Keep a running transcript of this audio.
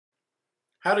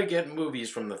How to get movies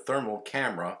from the thermal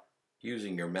camera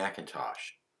using your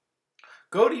Macintosh.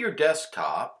 Go to your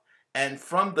desktop and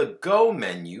from the Go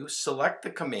menu, select the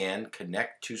command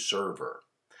Connect to Server.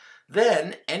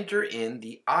 Then enter in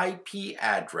the IP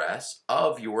address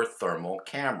of your thermal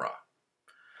camera.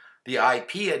 The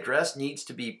IP address needs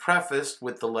to be prefaced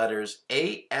with the letters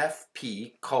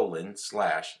AFP://.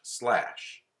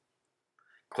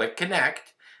 Click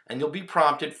Connect and you'll be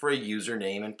prompted for a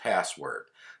username and password.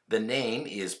 The name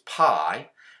is Pi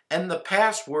and the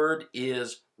password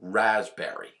is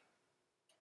Raspberry.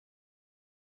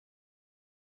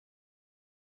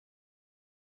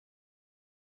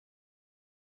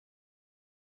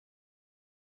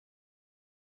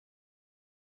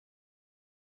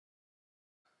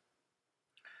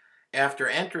 After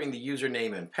entering the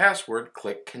username and password,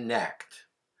 click Connect.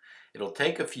 It'll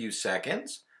take a few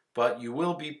seconds, but you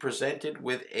will be presented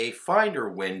with a Finder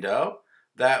window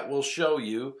that will show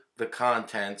you the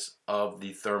contents of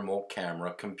the thermal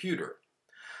camera computer.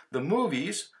 The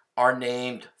movies are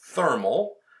named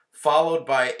Thermal, followed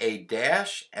by a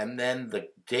dash and then the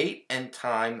date and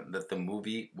time that the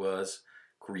movie was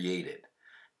created.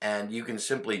 And you can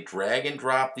simply drag and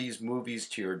drop these movies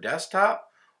to your desktop,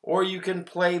 or you can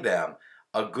play them.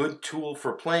 A good tool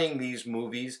for playing these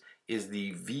movies is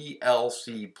the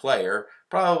VLC player,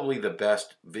 probably the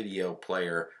best video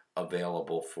player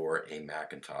available for a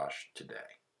Macintosh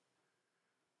today.